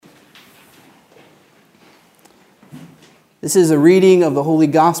This is a reading of the Holy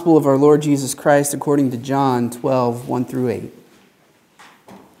Gospel of our Lord Jesus Christ according to John 12, 1 through 8.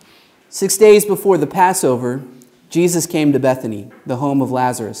 6 days before the Passover, Jesus came to Bethany, the home of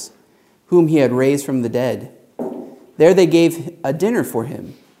Lazarus, whom he had raised from the dead. There they gave a dinner for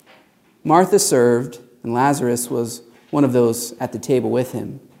him. Martha served, and Lazarus was one of those at the table with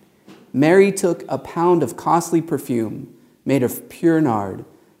him. Mary took a pound of costly perfume made of pure nard,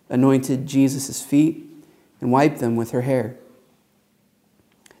 anointed Jesus' feet, and wiped them with her hair.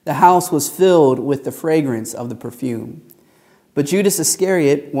 The house was filled with the fragrance of the perfume. But Judas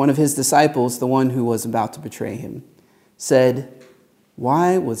Iscariot, one of his disciples, the one who was about to betray him, said,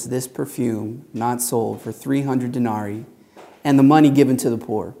 "Why was this perfume not sold for 300 denarii and the money given to the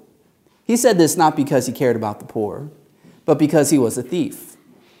poor?" He said this not because he cared about the poor, but because he was a thief.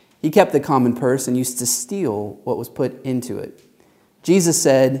 He kept the common purse and used to steal what was put into it. Jesus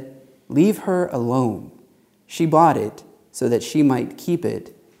said, "Leave her alone. She bought it so that she might keep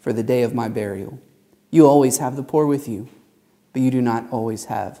it for the day of my burial. You always have the poor with you, but you do not always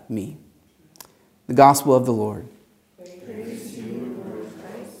have me." The Gospel of the Lord. Praise to you, Lord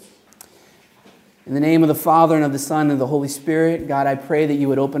Christ. In the name of the Father, and of the Son, and of the Holy Spirit, God, I pray that you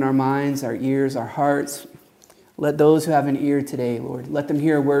would open our minds, our ears, our hearts. Let those who have an ear today, Lord, let them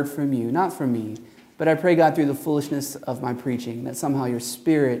hear a word from you, not from me, but I pray, God, through the foolishness of my preaching, that somehow your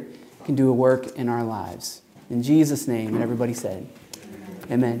Spirit can do a work in our lives. In Jesus' name, and everybody said,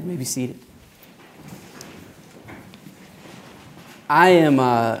 Amen. You may be seated. I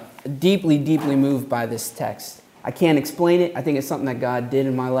am deeply, deeply moved by this text. I can't explain it. I think it's something that God did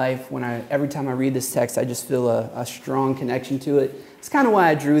in my life. Every time I read this text, I just feel a strong connection to it. It's kind of why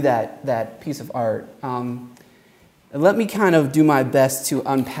I drew that piece of art. Let me kind of do my best to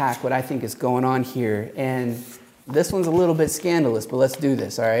unpack what I think is going on here. And this one's a little bit scandalous, but let's do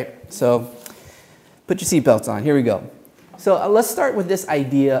this, all right? So put your seatbelts on. Here we go. So let's start with this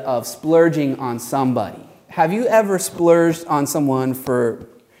idea of splurging on somebody. Have you ever splurged on someone for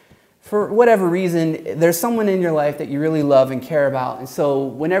whatever reason? There's someone in your life that you really love and care about. And so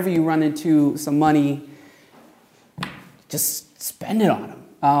whenever you run into some money, just spend it on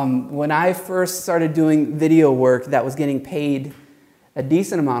them. When I first started doing video work that was getting paid a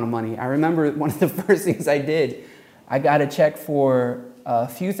decent amount of money, I remember one of the first things I did, I got a check for a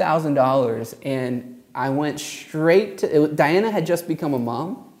few $1,000s, and I went straight to, Diana had just become a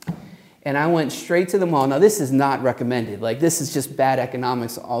mom, and I went straight to the mall. Now, this is not recommended. Like, this is just bad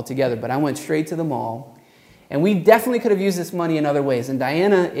economics altogether, but I went straight to the mall, and we definitely could have used this money in other ways. And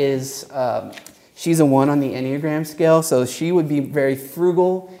Diana is, she's a 1 on the Enneagram scale, so she would be very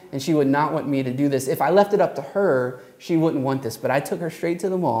frugal, and she would not want me to do this. If I left it up to her, she wouldn't want this, but I took her straight to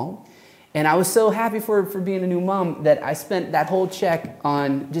the mall. And I was so happy for being a new mom that I spent that whole check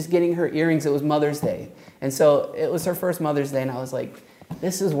on just getting her earrings. It was Mother's Day. And so it was her first Mother's Day, and I was like,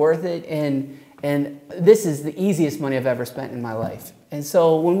 this is worth it, and this is the easiest money I've ever spent in my life. And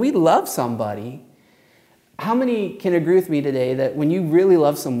so when we love somebody, how many can agree with me today that when you really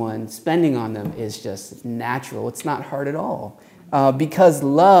love someone, spending on them is just natural? It's not hard at all. Because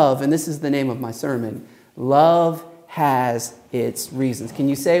love, and this is the name of my sermon, love has its reasons. Can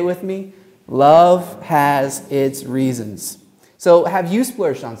you say it with me? Love has its reasons. So have you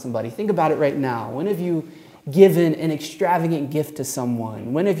splurged on somebody? Think about it right now. When have you given an extravagant gift to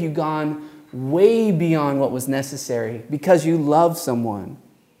someone? When have you gone way beyond what was necessary because you love someone?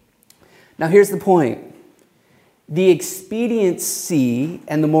 Now here's the point. The expediency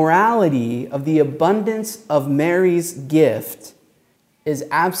and the morality of the abundance of Mary's gift is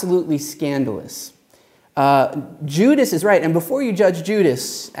absolutely scandalous. Judas is right. And before you judge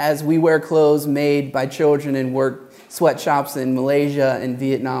Judas, as we wear clothes made by children and work sweatshops in Malaysia and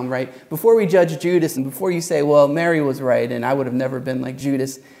Vietnam, right? Before we judge Judas and before you say, well, Mary was right and I would have never been like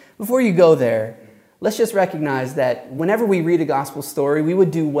Judas, before you go there, let's just recognize that whenever we read a gospel story, we would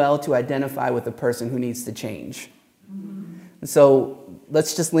do well to identify with the person who needs to change. And so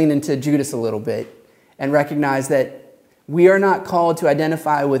let's just lean into Judas a little bit and recognize that we are not called to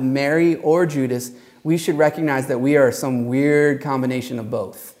identify with Mary or Judas. We should recognize that we are some weird combination of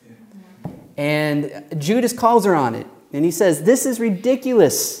both. And Judas calls her on it. And he says, this is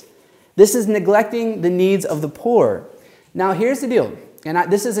ridiculous. This is neglecting the needs of the poor. Now, here's the deal.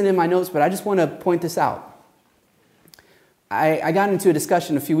 And this isn't in my notes, but I just want to point this out. I got into a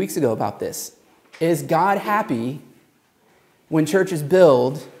discussion a few weeks ago about this. Is God happy when churches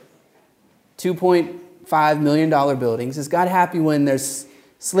build $2.5 million buildings? Is God happy when there's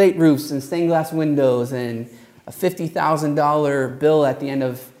slate roofs and stained glass windows and a $50,000 bill at the end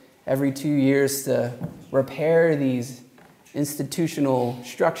of every 2 years to repair these institutional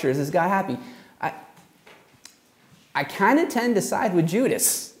structures? Is God happy? I kind of tend to side with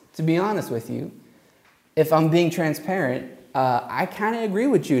Judas, to be honest with you. If I'm being transparent, I kind of agree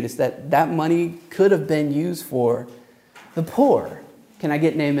with Judas that money could have been used for the poor. Can I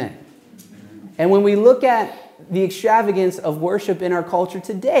get an amen? And when we look at the extravagance of worship in our culture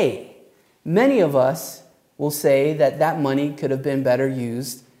today, many of us will say that money could have been better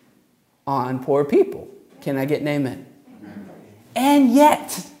used on poor people. Can I get an amen? And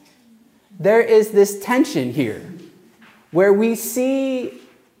yet, there is this tension here where we see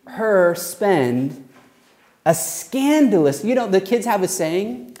her spend a scandalous, the kids have a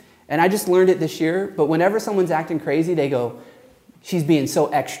saying, and I just learned it this year, but whenever someone's acting crazy, they go, she's being so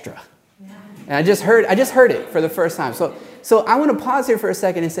extra. And I just heard it for the first time. So I want to pause here for a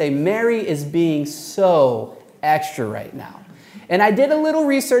second and say, Mary is being so extra right now. And I did a little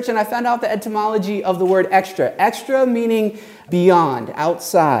research and I found out the etymology of the word extra. Extra meaning beyond,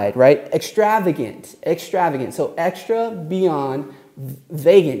 outside, right? Extravagant. So extra, beyond,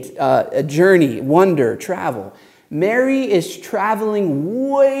 vagant, a journey, wonder, travel. Mary is traveling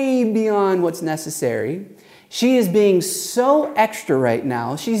way beyond what's necessary. She is being so extra right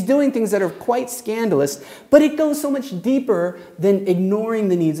now. She's doing things that are quite scandalous, but it goes so much deeper than ignoring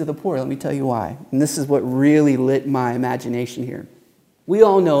the needs of the poor. Let me tell you why. And this is what really lit my imagination here. We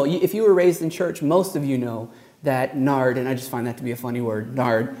all know, if you were raised in church, most of you know that nard, and I just find that to be a funny word,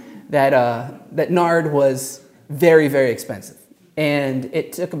 nard, that nard was very, very expensive. And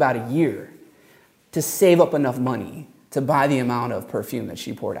it took about a year to save up enough money to buy the amount of perfume that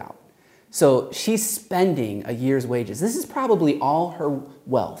she poured out. So she's spending a year's wages. This is probably all her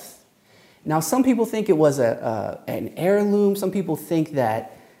wealth. Now, some people think it was an heirloom. Some people think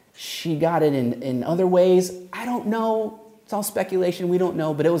that she got it in other ways. I don't know. It's all speculation. We don't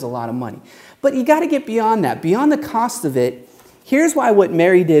know, but it was a lot of money. But you got to get beyond that. Beyond the cost of it, here's why what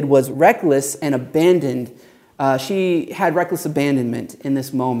Mary did was reckless and abandoned. She had reckless abandonment in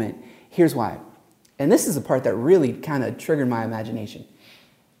this moment. Here's why. And this is the part that really kind of triggered my imagination.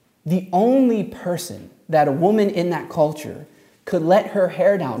 The only person that a woman in that culture could let her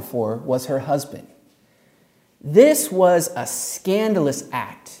hair down for was her husband. This was a scandalous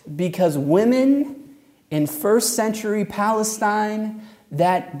act because women in first century Palestine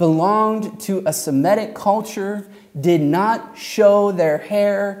that belonged to a Semitic culture did not show their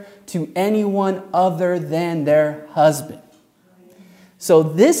hair to anyone other than their husband. So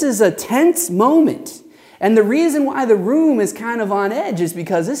this is a tense moment. And the reason why the room is kind of on edge is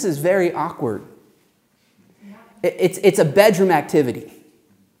because this is very awkward. It's a bedroom activity.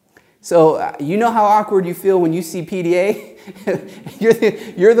 So you know how awkward you feel when you see PDA?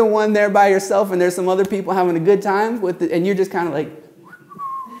 you're the one there by yourself and there's some other people having a good time and you're just kind of like...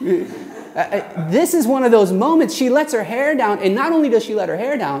 This is one of those moments. She lets her hair down, and not only does she let her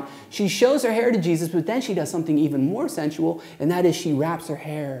hair down, she shows her hair to Jesus, but then she does something even more sensual, and that is she wraps her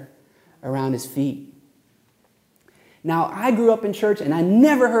hair around his feet. Now, I grew up in church, and I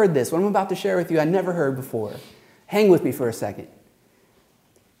never heard this. What I'm about to share with you, I never heard before. Hang with me for a second.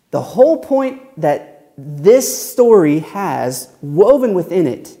 The whole point that this story has woven within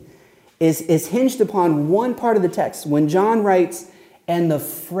it is hinged upon one part of the text. When John writes, and the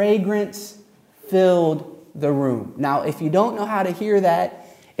fragrance filled the room. Now, if you don't know how to hear that,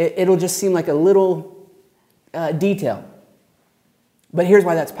 it'll just seem like a little detail. But here's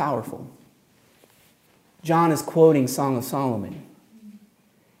why that's powerful. John is quoting Song of Solomon.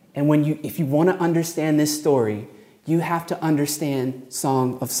 And if you want to understand this story, you have to understand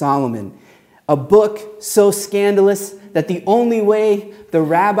Song of Solomon. A book so scandalous that the only way the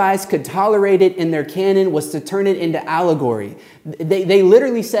rabbis could tolerate it in their canon was to turn it into allegory. They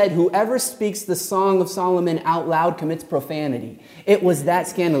literally said, whoever speaks the Song of Solomon out loud commits profanity. It was that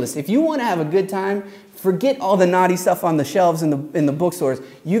scandalous. If you want to have a good time, forget all the naughty stuff on the shelves in the bookstores.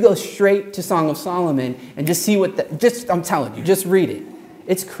 You go straight to Song of Solomon and just see I'm telling you, just read it.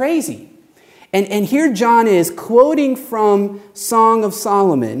 It's crazy. And here John is quoting from Song of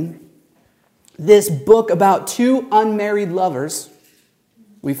Solomon, this book about two unmarried lovers.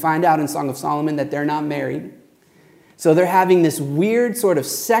 We find out in Song of Solomon that they're not married. So they're having this weird sort of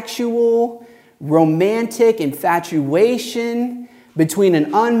sexual, romantic infatuation between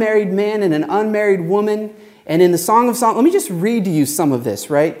an unmarried man and an unmarried woman. And in the Song of Solomon, let me just read to you some of this,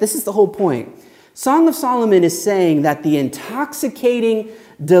 right? This is the whole point. Song of Solomon is saying that the intoxicating,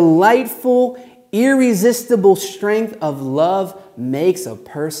 delightful, irresistible strength of love makes a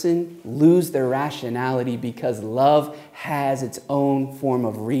person lose their rationality because love has its own form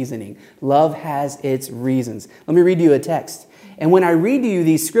of reasoning. Love has its reasons. Let me read you a text. And when I read to you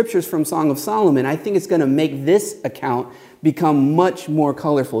these scriptures from Song of Solomon, I think it's going to make this account become much more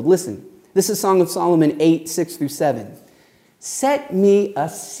colorful. Listen, This is Song of Solomon 8, 6 through 7. Set me a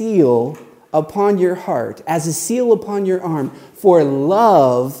seal upon your heart, as a seal upon your arm, for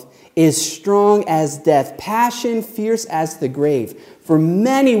love is strong as death, passion fierce as the grave. For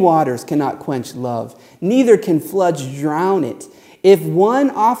many waters cannot quench love, neither can floods drown it. If one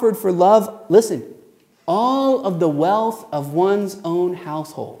offered for love, listen, all of the wealth of one's own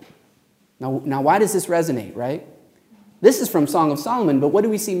household. Now, why does this resonate, right? This is from Song of Solomon, but what do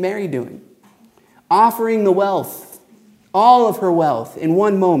we see Mary doing? Offering the wealth, all of her wealth in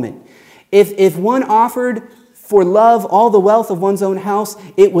one moment. If one offered for love all the wealth of one's own house,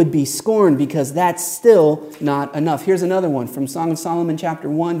 it would be scorned because that's still not enough. Here's another one from Song of Solomon chapter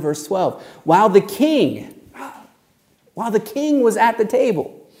 1, verse 12. While the king was at the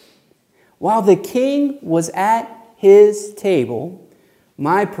table, while the king was at his table,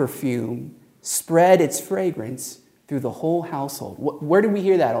 my perfume spread its fragrance through the whole household. Where did we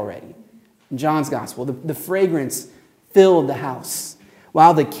hear that already? In John's gospel. The fragrance filled the house.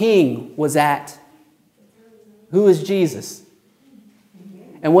 While the king was at, who is Jesus?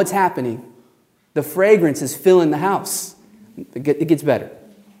 And what's happening? The fragrance is filling the house. It gets better.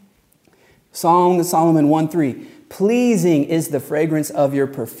 Song of Solomon 1:3. Pleasing is the fragrance of your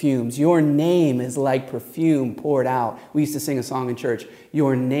perfumes. Your name is like perfume poured out. We used to sing a song in church.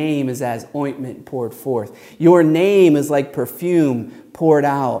 Your name is as ointment poured forth. Your name is like perfume poured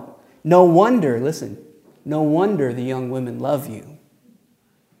out. No wonder, listen, no wonder the young women love you.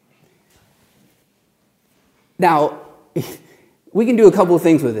 Now, we can do a couple of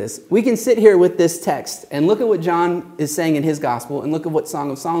things with this. We can sit here with this text and look at what John is saying in his gospel and look at what Song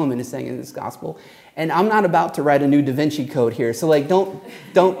of Solomon is saying in his gospel. And I'm not about to write a new Da Vinci Code here. So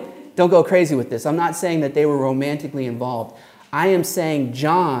don't go crazy with this. I'm not saying that they were romantically involved. I am saying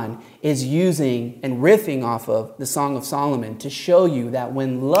John is using and riffing off of the Song of Solomon to show you that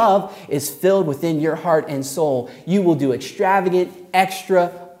when love is filled within your heart and soul, you will do extravagant,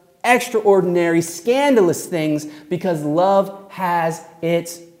 extraordinary, scandalous things because love has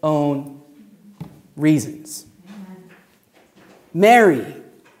its own reasons. Mary,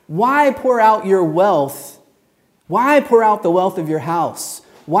 why pour out your wealth? Why pour out the wealth of your house?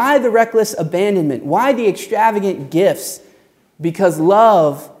 Why the reckless abandonment? Why the extravagant gifts? Because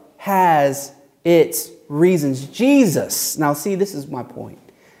love has its reasons. Jesus, now see, this is my point.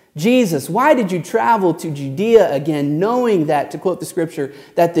 Jesus, why did you travel to Judea again, knowing that, to quote the scripture,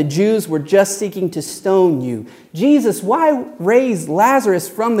 that the Jews were just seeking to stone you? Jesus, why raise Lazarus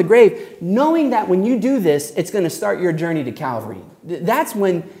from the grave, knowing that when you do this, it's going to start your journey to Calvary? That's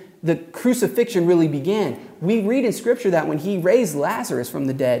when the crucifixion really began. We read in scripture that when he raised Lazarus from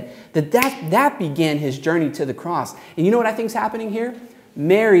the dead, that began his journey to the cross. And you know what I think is happening here?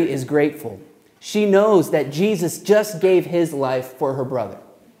 Mary is grateful. She knows that Jesus just gave his life for her brother.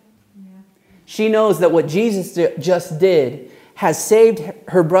 She knows that what Jesus just did has saved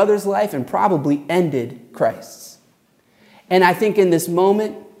her brother's life and probably ended Christ's. And I think in this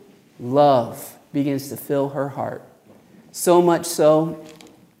moment, love begins to fill her heart. So much so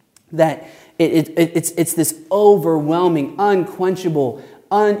that it's this overwhelming, unquenchable,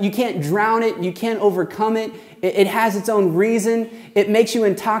 you can't drown it, you can't overcome it. It has its own reason. It makes you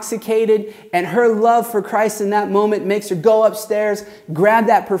intoxicated. And her love for Christ in that moment makes her go upstairs, grab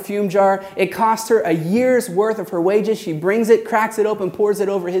that perfume jar. It cost her a year's worth of her wages. She brings it, cracks it open, pours it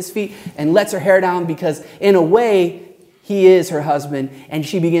over his feet, and lets her hair down because in a way, he is her husband. And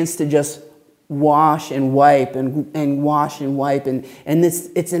she begins to just wash and wipe and wash and wipe. And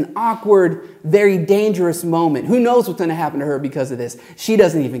it's an awkward, very dangerous moment. Who knows what's going to happen to her because of this? She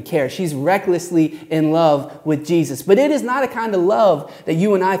doesn't even care. She's recklessly in love with Jesus. But it is not a kind of love that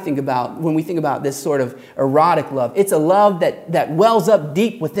you and I think about when we think about this sort of erotic love. It's a love that wells up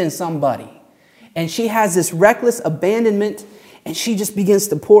deep within somebody. And she has this reckless abandonment, and she just begins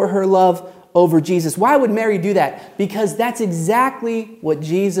to pour her love over Jesus. Why would Mary do that? Because that's exactly what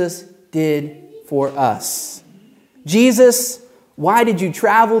Jesus did for us. Jesus, why did you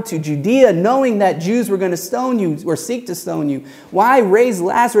travel to Judea knowing that Jews were going to stone you or seek to stone you? Why raise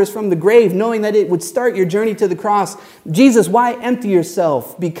Lazarus from the grave knowing that it would start your journey to the cross? Jesus, why empty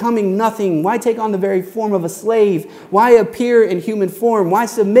yourself, becoming nothing? Why take on the very form of a slave? Why appear in human form? Why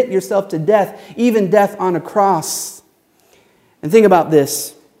submit yourself to death, even death on a cross? And think about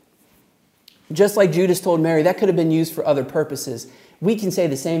this. Just like Judas told Mary, that could have been used for other purposes. We can say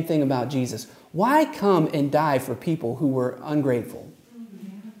the same thing about Jesus. Why come and die for people who were ungrateful?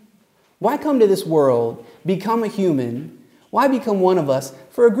 Why come to this world, become a human? Why become one of us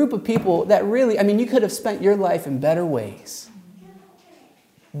for a group of people that really, you could have spent your life in better ways.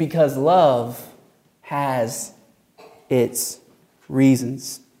 Because love has its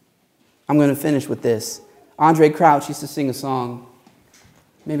reasons. I'm going to finish with this. Andre Crouch used to sing a song.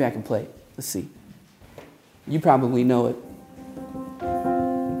 Maybe I can play it. Let's see. You probably know it.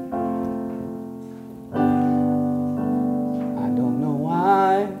 I don't know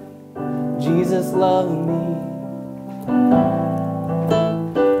why Jesus loved me.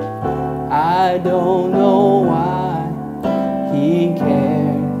 I don't know why he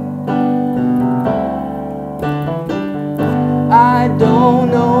cared. I don't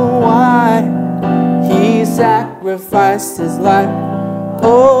know why he sacrificed his life.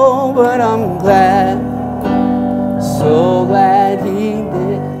 Oh, but I'm glad, so glad he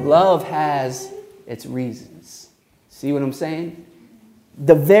did. Love has its reasons. See what I'm saying?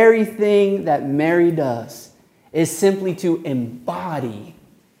 The very thing that Mary does is simply to embody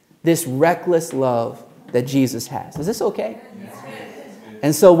this reckless love that Jesus has. Is this okay?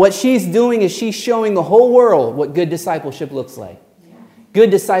 And so what she's doing is she's showing the whole world what good discipleship looks like.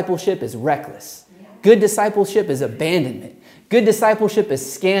 Good discipleship is reckless. Good discipleship is abandonment. Good discipleship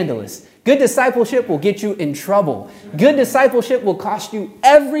is scandalous. Good discipleship will get you in trouble. Good discipleship will cost you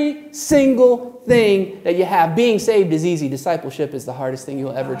every single thing that you have. Being saved is easy. Discipleship is the hardest thing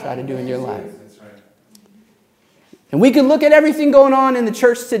you'll ever try to do in your life. And we can look at everything going on in the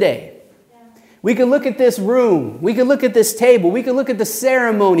church today. We can look at this room. We can look at this table. We can look at the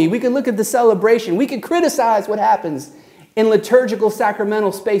ceremony. We can look at the celebration. We can criticize what happens in liturgical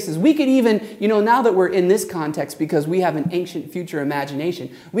sacramental spaces. We could even, now that we're in this context because we have an ancient future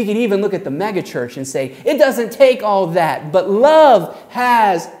imagination, we could even look at the megachurch and say, it doesn't take all that, but love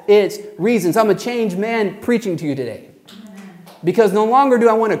has its reasons. I'm a changed man preaching to you today. Because no longer do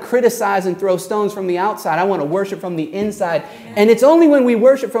I want to criticize and throw stones from the outside. I want to worship from the inside. And it's only when we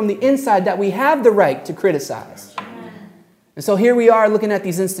worship from the inside that we have the right to criticize. And so here we are looking at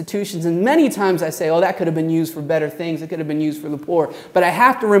these institutions. And many times I say, oh, that could have been used for better things. It could have been used for the poor. But I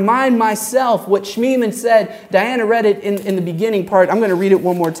have to remind myself what Schmeeman said. Diana read it in the beginning part. I'm going to read it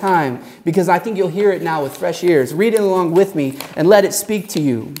one more time because I think you'll hear it now with fresh ears. Read it along with me and let it speak to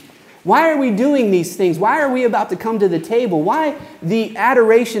you. Why are we doing these things? Why are we about to come to the table? Why the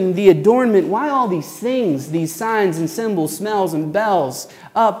adoration, the adornment? Why all these things, these signs and symbols, smells and bells,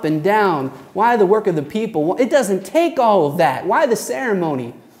 up and down? Why the work of the people? It doesn't take all of that. Why the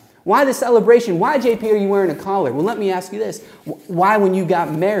ceremony? Why the celebration? Why, JP, are you wearing a collar? Well, let me ask you this. Why, when you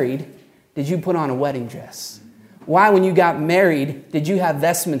got married, did you put on a wedding dress? Why, when you got married, did you have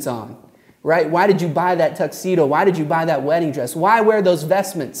vestments on? Right? Why did you buy that tuxedo? Why did you buy that wedding dress? Why wear those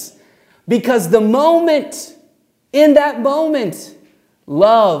vestments? Because in that moment,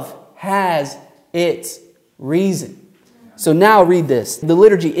 love has its reason. So now read this. The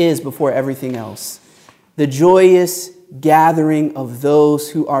liturgy is, before everything else, the joyous gathering of those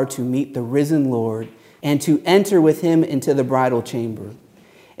who are to meet the risen Lord and to enter with him into the bridal chamber.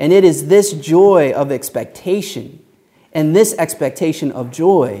 And it is this joy of expectation and this expectation of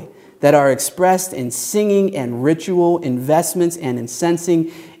joy that are expressed in singing and ritual, investments and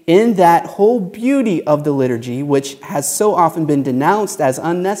incensing, in that whole beauty of the liturgy, which has so often been denounced as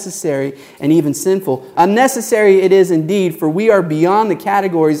unnecessary and even sinful. Unnecessary it is indeed, for we are beyond the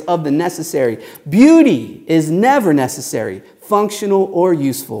categories of the necessary. Beauty is never necessary, functional, or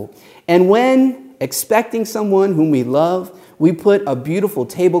useful. And when expecting someone whom we love, we put a beautiful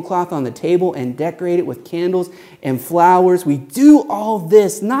tablecloth on the table and decorate it with candles and flowers. We do all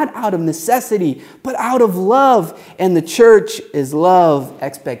this not out of necessity, but out of love. And the church is love,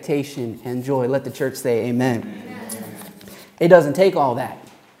 expectation, and joy. Let the church say amen. Amen. It doesn't take all that.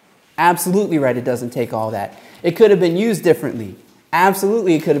 Absolutely right, it doesn't take all that. It could have been used differently.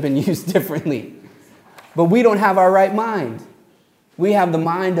 Absolutely, it could have been used differently. But we don't have our right mind. We have the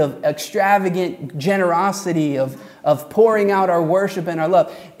mind of extravagant generosity, of pouring out our worship and our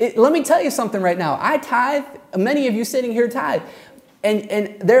love. Let me tell you something right now. I tithe. Many of you sitting here tithe.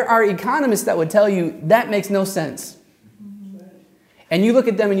 And there are economists that would tell you that makes no sense. And you look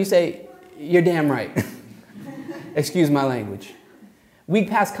at them and you say, you're damn right. Excuse my language. We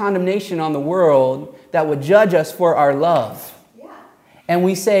pass condemnation on the world that would judge us for our love. And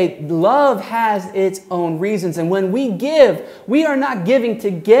we say love has its own reasons. And when we give, we are not giving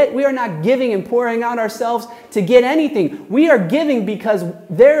to get. We are not giving and pouring out ourselves to get anything. We are giving because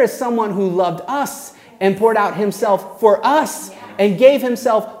there is someone who loved us and poured out himself for us and gave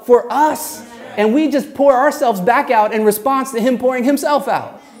himself for us. And we just pour ourselves back out in response to him pouring himself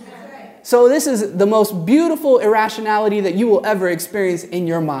out. So this is the most beautiful irrationality that you will ever experience in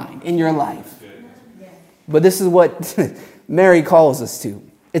your mind, in your life. But this is what Mary calls us to.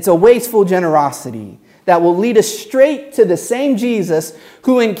 It's a wasteful generosity that will lead us straight to the same Jesus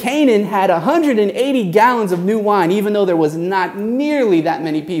who in Canaan had 180 gallons of new wine, even though there was not nearly that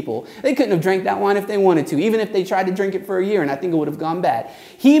many people. They couldn't have drank that wine if they wanted to, even if they tried to drink it for a year, and I think it would have gone bad.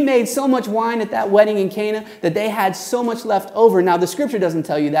 He made so much wine at that wedding in Cana that they had so much left over. Now, the scripture doesn't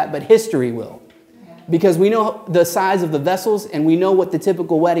tell you that, but history will. Because we know the size of the vessels and we know what the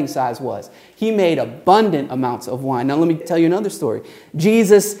typical wedding size was. He made abundant amounts of wine. Now let me tell you another story.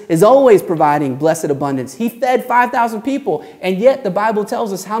 Jesus is always providing blessed abundance. He fed 5,000 people, and yet the Bible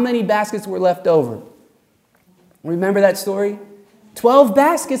tells us how many baskets were left over. Remember that story? 12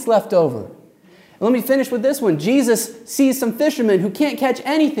 baskets left over. Let me finish with this one. Jesus sees some fishermen who can't catch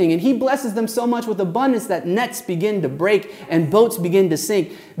anything, and he blesses them so much with abundance that nets begin to break and boats begin to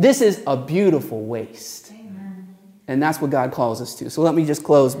sink. This is a beautiful waste. Amen. And that's what God calls us to. So let me just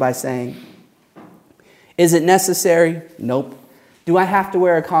close by saying, is it necessary? Nope. Do I have to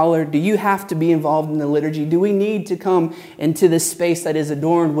wear a collar? Do you have to be involved in the liturgy? Do we need to come into this space that is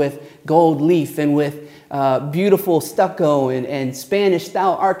adorned with gold leaf and with beautiful stucco and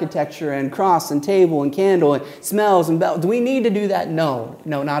Spanish-style architecture and cross and table and candle and smells and bells? Do we need to do that? No,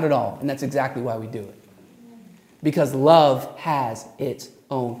 not at all. And that's exactly why we do it. Because love has its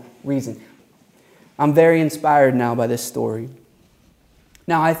own reason. I'm very inspired now by this story.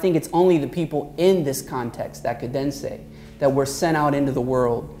 Now, I think it's only the people in this context that could then say that we're sent out into the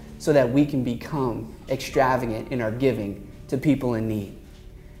world so that we can become extravagant in our giving to people in need.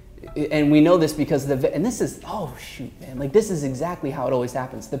 And we know this because this is exactly how it always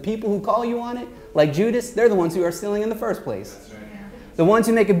happens. The people who call you on it, like Judas, they're the ones who are stealing in the first place. That's right. The ones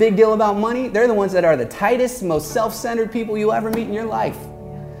who make a big deal about money, they're the ones that are the tightest, most self-centered people you'll ever meet in your life.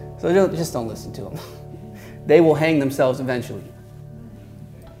 So just don't listen to them. They will hang themselves eventually.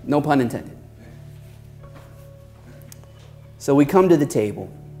 No pun intended. So we come to the table,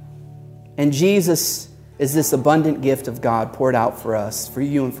 and Jesus is this abundant gift of God poured out for us, for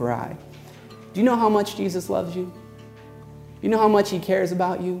you and for I. Do you know how much Jesus loves you? You know how much he cares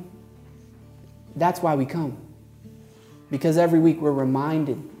about you? That's why we come. Because every week we're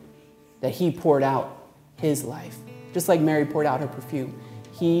reminded that he poured out his life. Just like Mary poured out her perfume,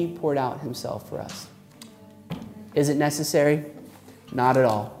 he poured out himself for us. Is it necessary? Not at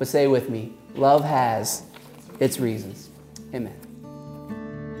all. But say with me, love has its reasons. Amen.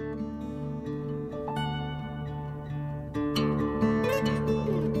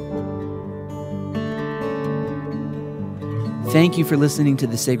 Thank you for listening to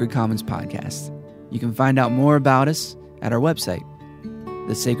the Sacred Commons podcast. You can find out more about us at our website,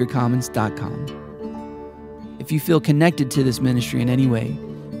 thesacredcommons.com. If you feel connected to this ministry in any way,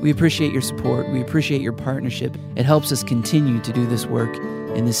 we appreciate your support. We appreciate your partnership. It helps us continue to do this work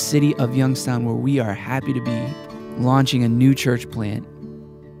in the city of Youngstown, where we are happy to be launching a new church plant.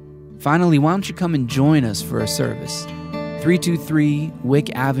 Finally, why don't you come and join us for a service? 323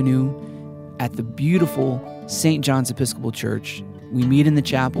 Wick Avenue at the beautiful St. John's Episcopal Church. We meet in the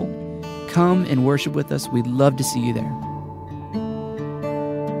chapel. Come and worship with us. We'd love to see you there.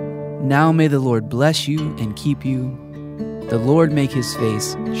 Now may the Lord bless you and keep you. The Lord make his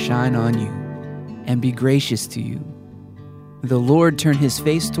face shine on you and be gracious to you. The Lord turn his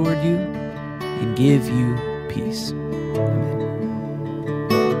face toward you and give you peace. Amen.